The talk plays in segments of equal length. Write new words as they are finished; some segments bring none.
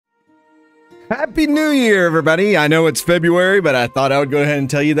Happy New Year, everybody. I know it's February, but I thought I would go ahead and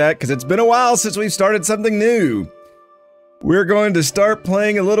tell you that because it's been a while since we've started something new. We're going to start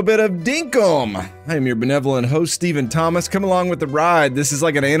playing a little bit of Dinkum. I am your benevolent host, Stephen Thomas. Come along with the ride. This is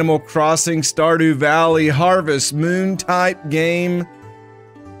like an Animal Crossing, Stardew Valley, Harvest Moon type game.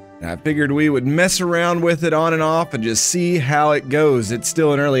 And I figured we would mess around with it on and off and just see how it goes. It's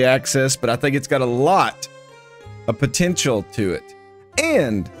still in early access, but I think it's got a lot of potential to it.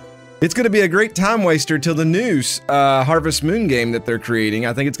 And it's going to be a great time waster till the new Harvest Moon game that they're creating.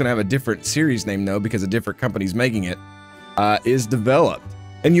 I think it's going to have a different series name, though, because a different company's making it, is developed.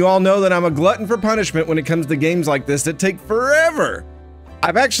 And you all know that I'm a glutton for punishment when it comes to games like this that take forever.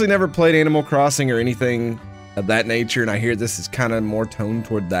 I've actually never played Animal Crossing or anything of that nature, and I hear this is kind of more toned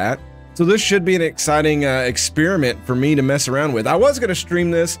toward that. So this should be an exciting experiment for me to mess around with. I was going to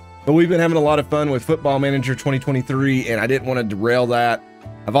stream this, but we've been having a lot of fun with Football Manager 2023, and I didn't want to derail that.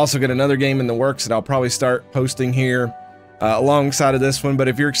 I've also got another game in the works that I'll probably start posting here alongside of this one. But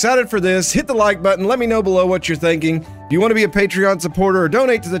if you're excited for this, hit the like button. Let me know below what you're thinking. If you want to be a Patreon supporter or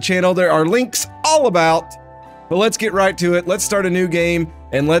donate to the channel, there are links all about. But let's get right to it. Let's start a new game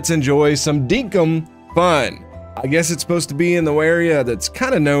and let's enjoy some Dinkum fun. I guess it's supposed to be in the area that's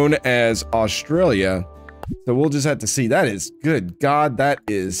kind of known as Australia. So we'll just have to see. That is, good God, that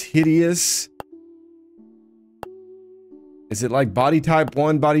is hideous. Is it like body type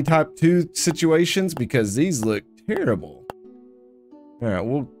 1, body type 2 situations? Because these look terrible. All right,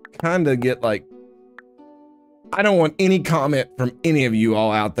 we'll kind of get like... I don't want any comment from any of you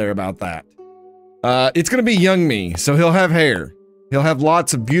all out there about that. It's going to be young me, so he'll have hair. He'll have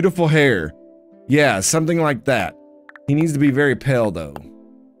lots of beautiful hair. Yeah, something like that. He needs to be very pale, though.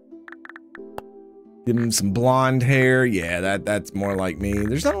 Give him some blonde hair. Yeah, that's more like me.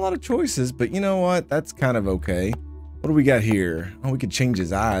 There's not a lot of choices, but you know what? That's kind of okay. What do we got here? Oh, we could change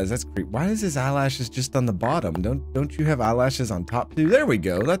his eyes. That's creepy. Why is his eyelashes just on the bottom? Don't you have eyelashes on top too? There we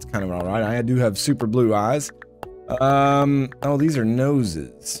go. That's kind of all right. I do have super blue eyes. Oh, these are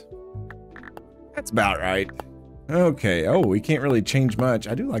noses. That's about right. Okay. Oh, we can't really change much.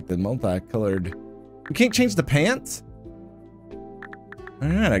 I do like the multicolored. We can't change the pants? All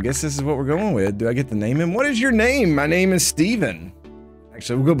right, I guess this is what we're going with. Do I get to name him? What is your name? My name is Steven.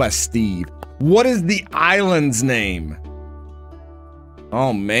 Actually, we'll go by Steve. What is the island's name?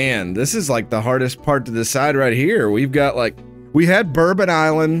 Oh man, this is like the hardest part to decide right here. We've got like, we had Bourbon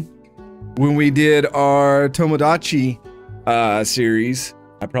Island when we did our Tomodachi series.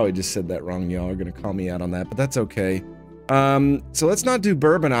 I probably just said that wrong. Y'all are gonna call me out on that, but that's okay. So let's not do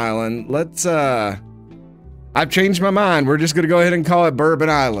Bourbon Island. Let's, I've changed my mind. We're just gonna go ahead and call it Bourbon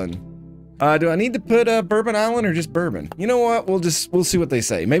Island. Do I need to put Bourbon Island or just Bourbon? You know what? We'll see what they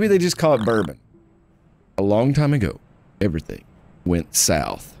say. Maybe they just call it Bourbon. A long time ago, everything went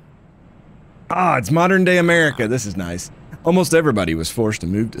south. Ah, it's modern day America. This is nice. Almost everybody was forced to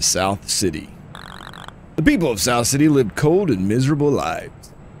move to South City. The people of South City lived cold and miserable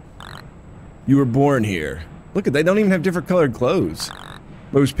lives. You were born here. Look at, they don't even have different colored clothes.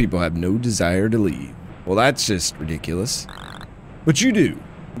 Most people have no desire to leave. Well, that's just ridiculous. But you do.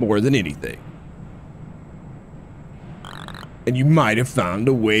 More than anything. And you might have found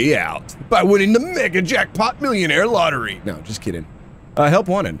a way out by winning the Mega Jackpot Millionaire Lottery. No, just kidding. Help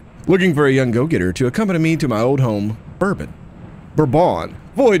wanted. Looking for a young go-getter to accompany me to my old home, Bourbon.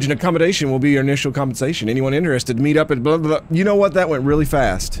 Voyage and accommodation will be your initial compensation. Anyone interested, meet up at blah, blah, blah. You know what? That went really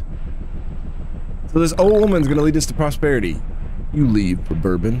fast. So this old woman's gonna lead us to prosperity. You leave for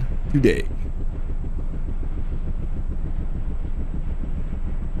Bourbon today.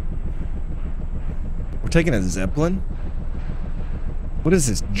 Taking a Zeppelin? What is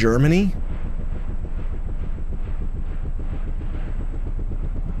this, Germany?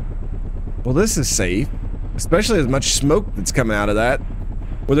 Well, this is safe, especially as much smoke that's coming out of that.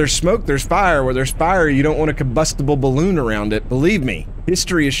 Where there's smoke, there's fire. Where there's fire, you don't want a combustible balloon around it. Believe me,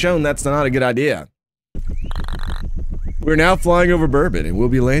 history has shown that's not a good idea. We're now flying over Bourbon and we'll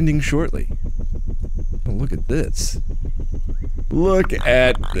be landing shortly. Oh, look at this. Look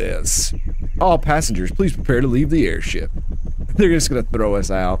at this. All passengers, please prepare to leave the airship. They're just gonna throw us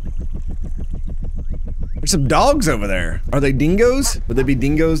out. There's some dogs over there. Are they dingoes? Would they be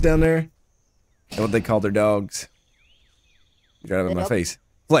dingoes down there? Is that what they call their dogs? Get out of my face.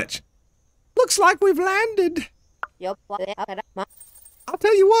 Fletch. Looks like we've landed. I'll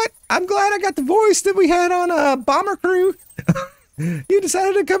tell you what, I'm glad I got the voice that we had on Bomber Crew. You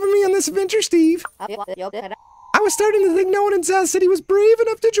decided to accompany me on this adventure, Steve. I'm was starting to think no one in South City was brave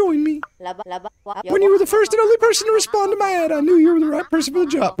enough to join me. When you were the first and only person to respond to my ad, I knew you were the right person for the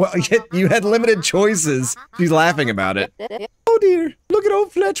job. Well, yet you had limited choices. She's laughing about it. Oh dear, look at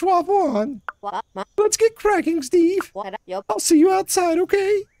old Fletch waffle on. Let's get cracking, Steve. I'll see you outside,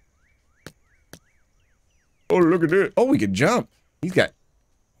 okay? Oh, look at that. Oh, we could jump. He's got...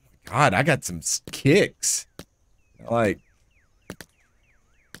 God, I got some kicks. Like...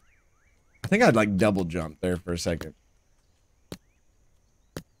 I think I'd like double jump there for a second.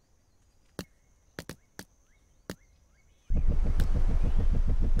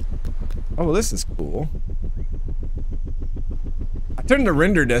 Oh, well, this is cool. I turned the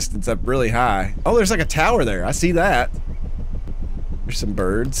render distance up really high. Oh, there's like a tower there. I see that. There's some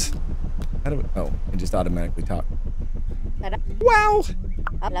birds. How do we, oh, it just automatically talk. Wow!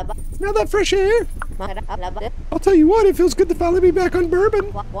 Smell that fresh air? I'll tell you what, it feels good to finally be back on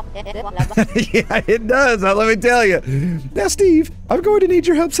Bourbon. Yeah, it does, let me tell you. Now, Steve, I'm going to need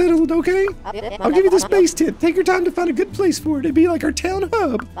your help settling, okay? I'll give you this base tent. Take your time to find a good place for it. It'd be like our town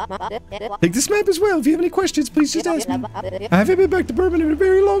hub. Take this map as well. If you have any questions, please just ask me. I haven't been back to Bourbon in a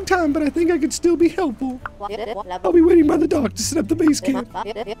very long time, but I think I could still be helpful. I'll be waiting by the dock to set up the base camp.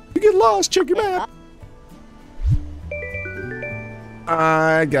 If you get lost, check your map.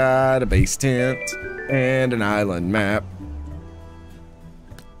 I got a base tent and an island map.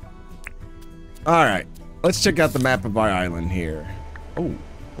 All right, let's check out the map of our island here. Oh,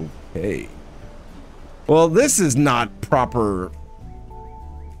 okay. Well, this is not proper.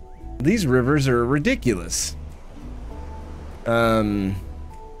 These rivers are ridiculous. Well,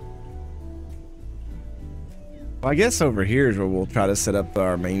 I guess over here is where we'll try to set up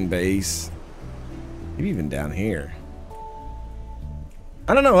our main base. Maybe even down here.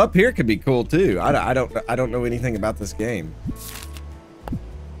 I don't know, up here could be cool too. I don't know anything about this game.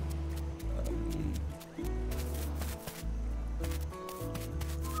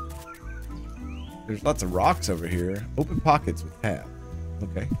 There's lots of rocks over here. Open pockets with tab.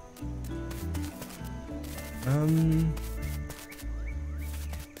 Okay.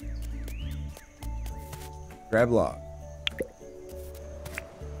 Grab log.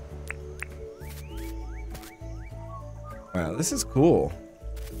 Wow, this is cool.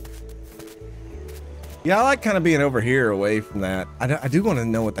 Yeah, I like kind of being over here away from that. I do want to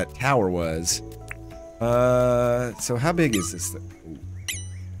know what that tower was. So how big is this thing?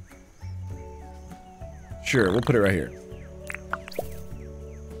 Sure, we'll put it right here.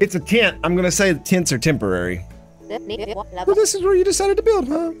 It's a tent. I'm going to say the tents are temporary. Well, this is where you decided to build,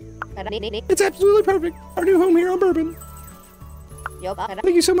 huh? It's absolutely perfect. Our new home here on Bourbon.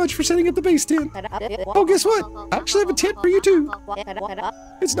 Thank you so much for setting up the base tent. Oh, guess what? I actually have a tent for you too.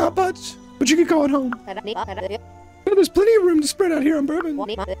 It's not much, but you can call it home. Well, there's plenty of room to spread out here on Bourbon.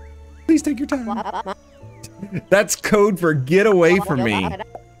 Please take your time. That's code for get away from me.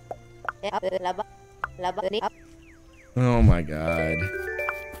 Oh my god.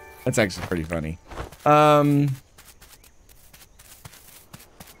 That's actually pretty funny.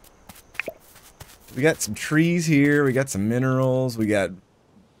 We got some trees here. We got some minerals. We got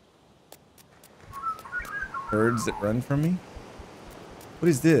birds that run from me. What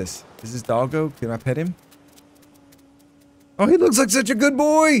is this? Is this doggo? Can I pet him? Oh, he looks like such a good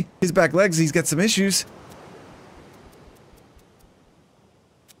boy. His back legs, he's got some issues.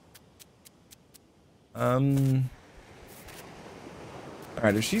 All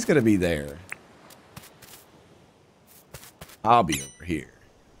right, if she's gonna be there, I'll be over here.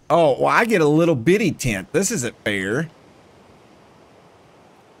 Oh, well, I get a little bitty tent. This isn't fair.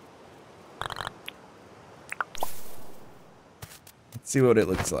 Let's see what it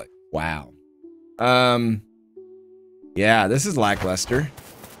looks like. Wow. Yeah, this is lackluster.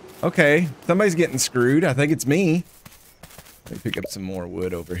 Okay, somebody's getting screwed. I think it's me. Let me pick up some more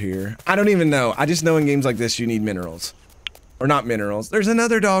wood over here. I don't even know. I just know in games like this you need minerals. Or not minerals. There's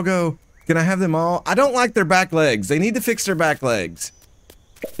another doggo. Can I have them all? I don't like their back legs. They need to fix their back legs.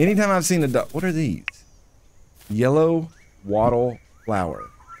 Anytime I've seen a dog, what are these? Yellow wattle flower.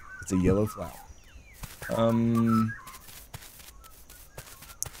 It's a yellow flower.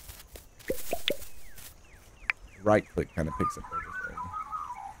 Right click kind of picks up everything.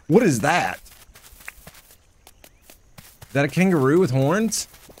 What is that? Is that a kangaroo with horns?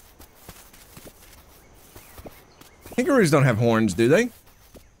 Kangaroos don't have horns, do they?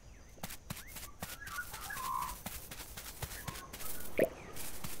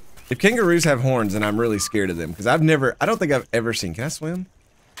 If kangaroos have horns, then I'm really scared of them because I don't think I've ever seen. Can I swim?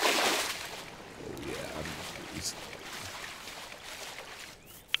 Oh, yeah, I'm really scared.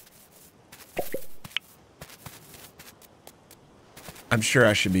 I'm sure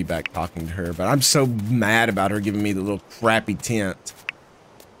I should be back talking to her, but I'm so mad about her giving me the little crappy tent.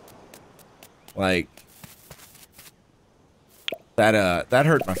 Like, that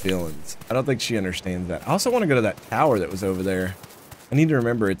hurt my feelings. I don't think she understands that. I also want to go to that tower that was over there. I need to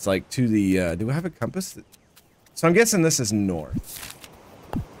remember it's like to the, do I have a compass? So I'm guessing this is north.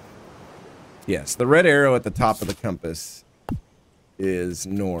 Yes, the red arrow at the top of the compass is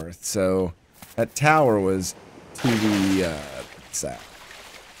north. So that tower was to the south.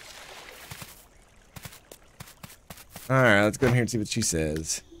 Alright, let's go in here and see what she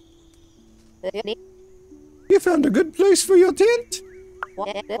says. You found a good place for your tent?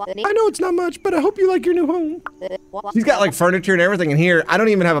 I know it's not much, but I hope you like your new home. She's got like furniture and everything in here. I don't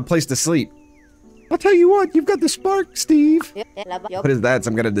even have a place to sleep. I'll tell you what, you've got the spark, Steve. What is that?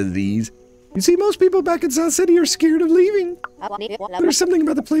 Some kind of disease? You see, most people back in South City are scared of leaving. There's something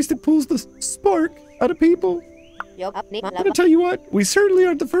about the place that pulls the spark out of people. But I'll tell you what, we certainly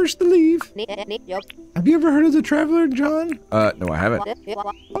aren't the first to leave. Have you ever heard of the Traveler, John? No, I haven't.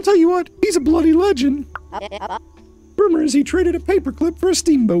 I'll tell you what, he's a bloody legend. Rumor is he traded a paperclip for a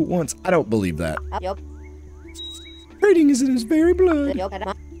steamboat once. I don't believe that. Trading is in his very blood.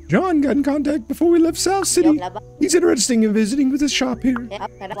 John got in contact before we left South City. He's interested in visiting with his shop here.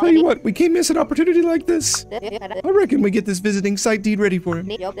 I'll tell you what, we can't miss an opportunity like this. I reckon we get this visiting site deed ready for him.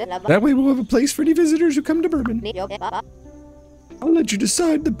 That way we'll have a place for any visitors who come to Bourbon. I'll let you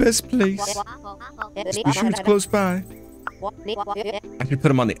decide the best place. Just be sure it's close by. I should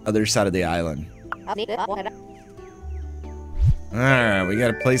put him on the other side of the island. Alright, we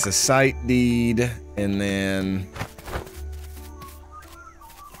gotta place a site deed, and then...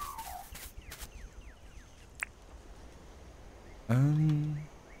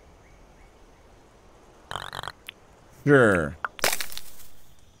 Sure.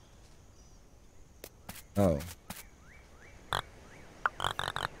 Oh. A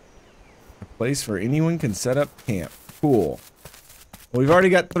place where anyone can set up camp. Cool. Well, we've already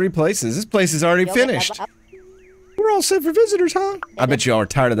got 3 places. This place is already finished. We're all set for visitors, huh? I bet y'all are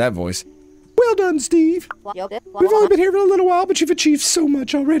tired of that voice. Well done, Steve. We've only been here for a little while, but you've achieved so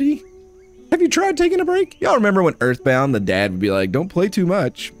much already. Have you tried taking a break? Y'all remember when Earthbound, the dad would be like, don't play too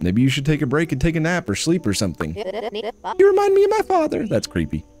much. Maybe you should take a break and take a nap or sleep or something. You remind me of my father. That's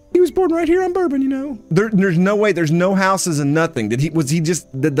creepy. He was born right here on Bourbon, you know. There's no way. There's no houses and nothing. Did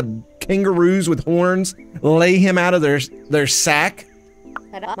the kangaroos with horns lay him out of their sack?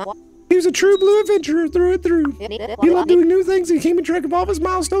 He was a true blue adventurer through and through. He loved doing new things and keeping track of all of his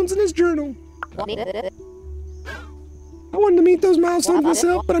milestones in his journal. I wanted to meet those milestones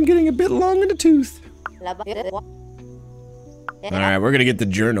myself, but I'm getting a bit long in the tooth. Alright, we're gonna get the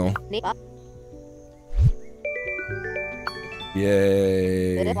journal.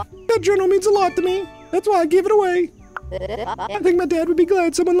 Yay. That journal means a lot to me. That's why I gave it away. I think my dad would be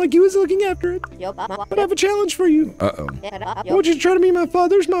glad someone like you is looking after it. But I have a challenge for you. Uh-oh. I want you to try to meet my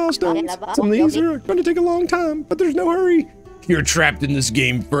father's milestones. Some of these are going to take a long time, but there's no hurry. You're trapped in this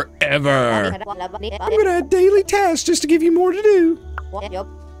game forever. I'm going to add daily tasks just to give you more to do.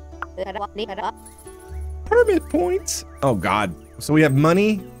 Permit points. Oh, God. So we have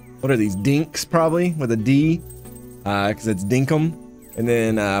money. What are these? Dinks, probably, with a D. Because it's Dinkum. And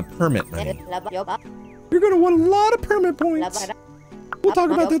then permit money. You're going to want a lot of permit points. We'll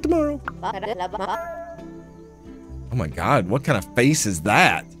talk about that tomorrow. Oh, my God. What kind of face is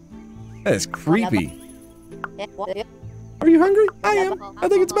that? That is creepy. Are you hungry? I am. I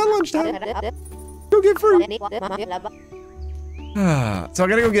think it's about lunchtime. Go get fruit. So I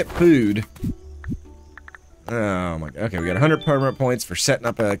gotta go get food. Oh my God. Okay, we got 100 permanent points for setting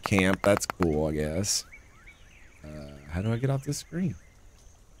up a camp. That's cool, I guess. How do I get off this screen?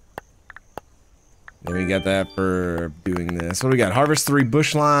 Then we got that for doing this. What do we got? Harvest 3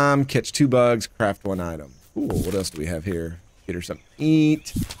 bush lime, catch 2 bugs, craft 1 item. Cool. What else do we have here? Get her something to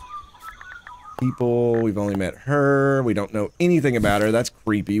eat. People, we've only met her. We don't know anything about her. That's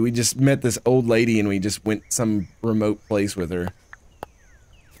creepy. We just met this old lady and we just went some remote place with her.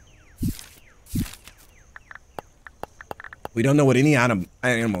 We don't know what any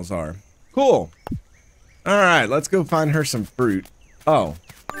animals are. Cool. All right, let's go find her some fruit. Oh.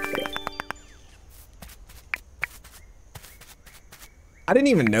 I didn't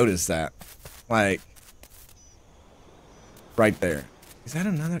even notice that. Like, right there. Is that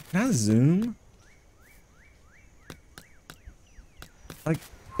another? Can I zoom? Like,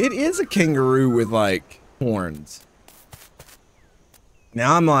 it is a kangaroo with, like, horns.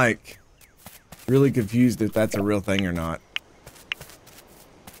 Now I'm, like, really confused if that's a real thing or not.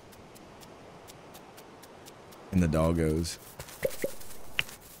 And the doggos.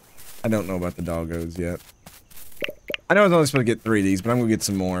 I don't know about the doggos yet. I know I was only supposed to get 3 of these, but I'm gonna get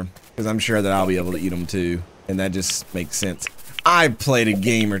some more because I'm sure that I'll be able to eat them too, and that just makes sense. I've played a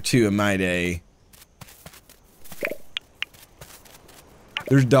game or two in my day.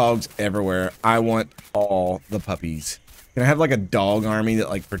 There's dogs everywhere. I want all the puppies. Can I have like a dog army that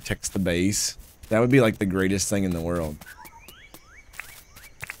like protects the base? That would be like the greatest thing in the world.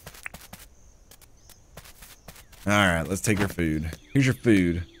 All right, let's take your food. Here's your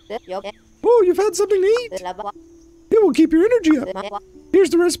food. Oh, you found something to eat? It will keep your energy up. Here's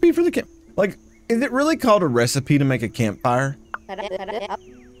the recipe for the camp. Like, is it really called a recipe to make a campfire? I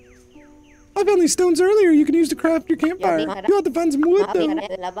found these stones earlier. You can use to craft your campfire. You'll have to find some wood, though.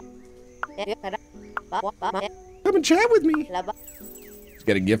 Come and chat with me. She's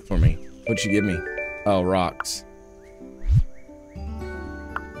got a gift for me. What'd she give me? Oh, rocks.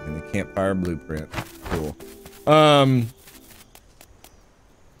 And the campfire blueprint. Cool.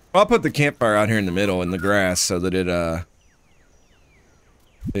 I'll put the campfire out here in the middle in the grass so that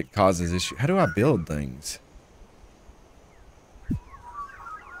it causes issue. How do I build things?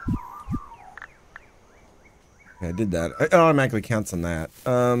 Okay, I did that. It automatically counts on that.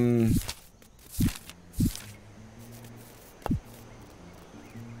 I'm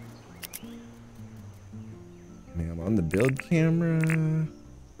on the build camera.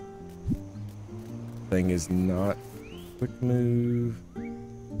 Thing is not quick move.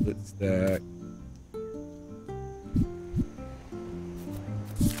 Split stack.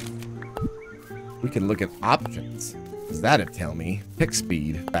 We can look at options. Does that tell me? Pick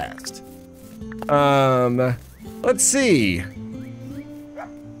speed fast. Let's see.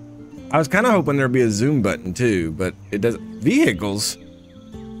 I was kind of hoping there'd be a zoom button too, but it doesn't. Vehicles.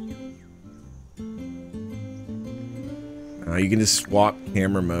 Oh, you can just swap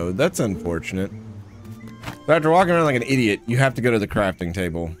camera mode. That's unfortunate. So after walking around like an idiot, you have to go to the crafting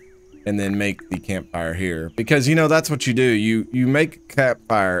table and then make the campfire here. Because, you know, that's what you do. You make a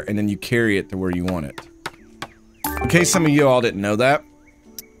campfire and then you carry it to where you want it. In case some of you all didn't know that,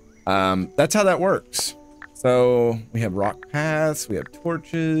 that's how that works. So we have rock paths, we have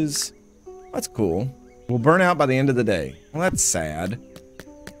torches. That's cool. We'll burn out by the end of the day. Well, that's sad.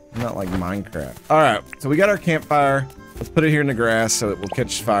 Not like Minecraft. All right, so we got our campfire. Let's put it here in the grass so it will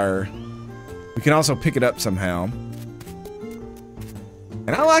catch fire. We can also pick it up somehow. And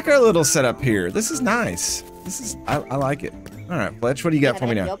I like our little setup here. This is nice. I like it. All right, Fletch, what do you got for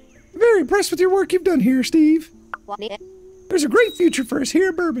me now? I'm very impressed with your work you've done here, Steve. There's a great future for us here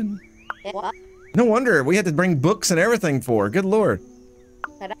at Bourbon. No wonder we had to bring books and everything for. Good Lord.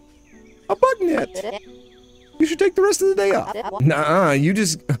 A bug net. You should take the rest of the day off. Nuh-uh, you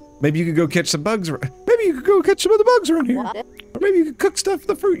just... Maybe you could go catch some bugs. Maybe you could go catch some of the bugs around here. Or maybe you could cook stuff with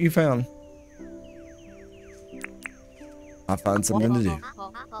the fruit you found. I'll find something to do.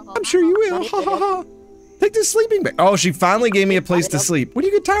 I'm sure you will. Ha ha ha. Take this sleeping bag. Oh, she finally gave me a place to sleep. When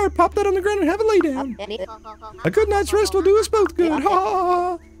you get tired, pop that on the ground and have a lay down. A good night's rest will do us both good. Ha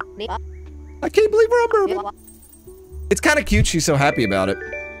ha ha. I can't believe we're on Bourbon. It's kind of cute. She's so happy about it.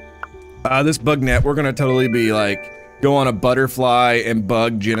 This bug net, we're gonna totally be like, go on a butterfly and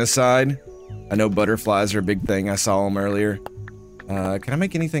bug genocide. I know butterflies are a big thing. I saw them earlier. Can I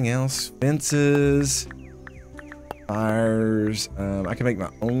make anything else? Fences. Fires. I can make my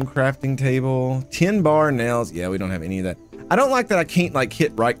own crafting table. 10 bar nails. Yeah, we don't have any of that. I don't like that I can't like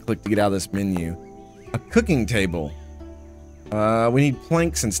hit right click to get out of this menu. A cooking table. We need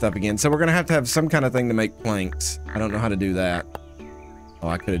planks and stuff again. So we're gonna have to have some kind of thing to make planks. I don't know how to do that. Oh,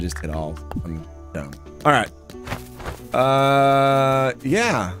 I could have just hit all. I'm dumb. All right.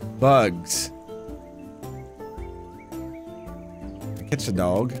 Yeah, bugs. Catch the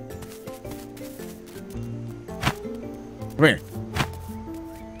dog. Come here.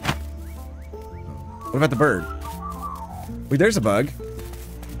 What about the bird? Wait, there's a bug.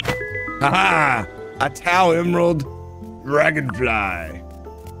 Haha! A Tau Emerald Dragonfly.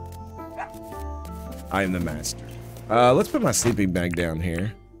 I am the master. Let's put my sleeping bag down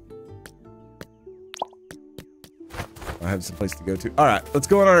here. I have some place to go to. All right, let's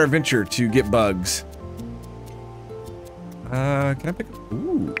go on our adventure to get bugs. Can I pick up?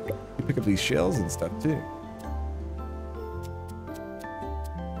 Ooh, you pick up these shells and stuff too.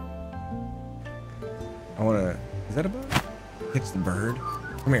 I wanna. Is that a bug? Catch the bird.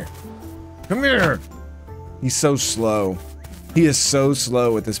 Come here. Come here. He's so slow. He is so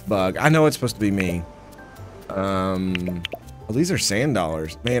slow with this bug. I know it's supposed to be me. Well, these are sand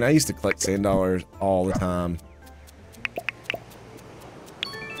dollars. Man, I used to collect sand dollars all the time.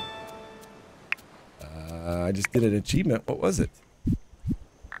 I just did an achievement. What was it?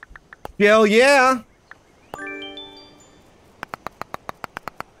 Hell yeah!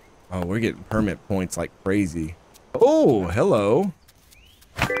 Oh, we're getting permit points like crazy. Oh, hello.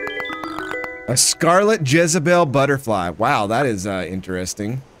 A scarlet Jezebel butterfly. Wow, that is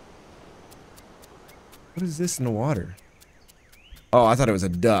interesting. What is this in the water? Oh, I thought it was a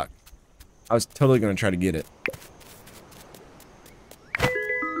duck. I was totally going to try to get it.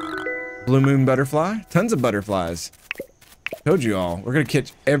 Blue moon butterfly. Tons of butterflies. Told you all. We're going to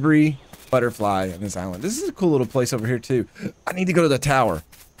catch every butterfly on this island. This is a cool little place over here, too. I need to go to the tower.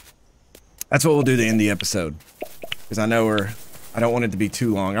 That's what we'll do to end the episode. Because I know I don't want it to be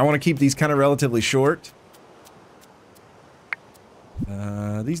too long. I want to keep these kind of relatively short.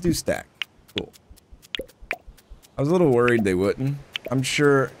 These do stack. Cool. I was a little worried they wouldn't. I'm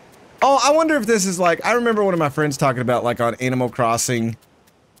sure... Oh, I wonder if this is like... I remember one of my friends talking about, like, on Animal Crossing.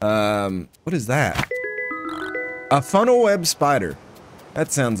 What is that? A funnel web spider.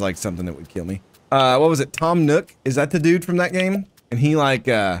 That sounds like something that would kill me. What was it? Tom Nook? Is that the dude from that game? And he, like,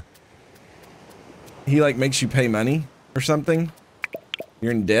 makes you pay money or something?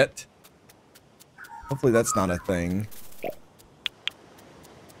 You're in debt? Hopefully that's not a thing.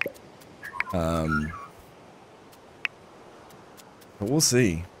 But we'll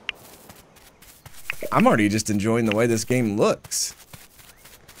see. I'm already just enjoying the way this game looks.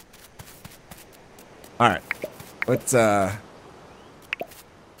 Alright. Let's, I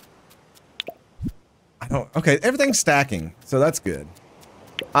don't... Okay, everything's stacking, so that's good.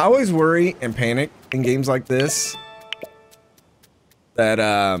 I always worry and panic in games like this that,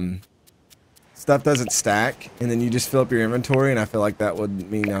 stuff doesn't stack, and then you just fill up your inventory, and I feel like that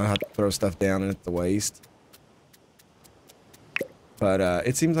would mean I'll have to throw stuff down and it's a waste. But,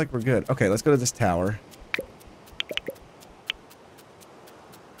 it seems like we're good. Okay, let's go to this tower.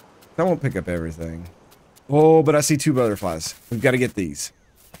 I won't pick up everything. Oh, but I see 2 butterflies. We've got to get these.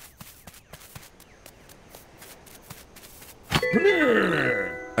 Come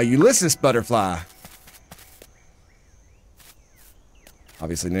here! A Ulysses butterfly.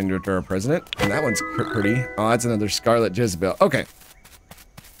 Obviously named after our president. And that one's pretty. Oh, that's another Scarlet Jezebel. Okay.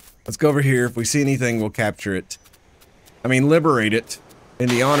 Let's go over here. If we see anything, we'll capture it. I mean, liberate it. In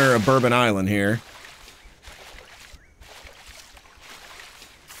the honor of Bourbon Island here.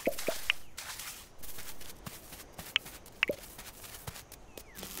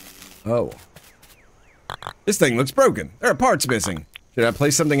 Oh. This thing looks broken. There are parts missing. Should I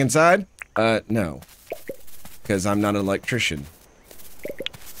place something inside? No. Because I'm not an electrician.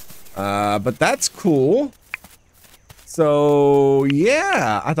 But that's cool. So,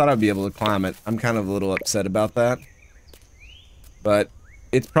 yeah. I thought I'd be able to climb it. I'm kind of a little upset about that. But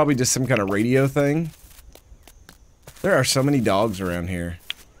it's probably just some kind of radio thing. There are so many dogs around here.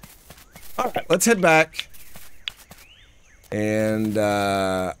 Alright, let's head back. And,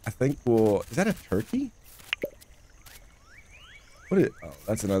 I think we'll... Is that a turkey? What is... Oh,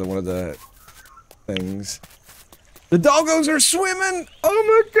 that's another one of the things. The doggos are swimming! Oh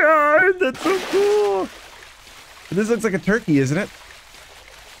my god, that's so cool! This looks like a turkey, isn't it?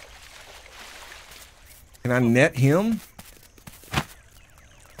 Can I net him?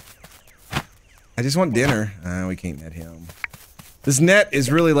 I just want dinner. We can't net him. This net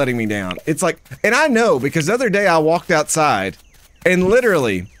is really letting me down. It's like, and I know because the other day I walked outside and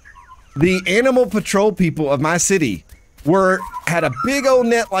literally the animal patrol people of my city had a big old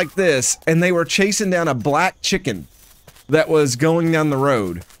net like this and they were chasing down a black chicken that was going down the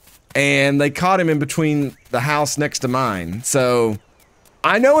road and they caught him in between the house next to mine. So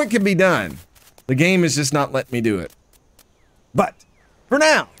I know it can be done. The game is just not letting me do it. But for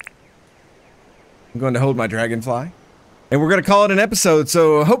now, I'm going to hold my dragonfly. And we're going to call it an episode,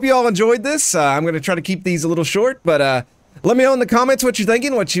 so hope you all enjoyed this. I'm going to try to keep these a little short, but let me know in the comments what you're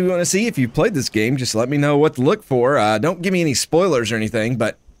thinking, what you want to see. If you've played this game, just let me know what to look for. Don't give me any spoilers or anything,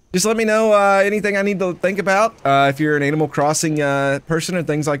 but just let me know anything I need to think about if you're an Animal Crossing person and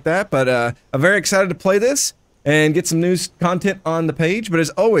things like that. But I'm very excited to play this and get some new content on the page. But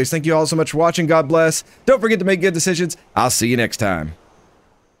as always, thank you all so much for watching. God bless. Don't forget to make good decisions. I'll see you next time.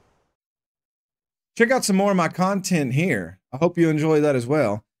 Check out some more of my content here. I hope you enjoy that as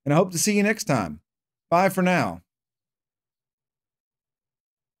well, and I hope to see you next time. Bye for now.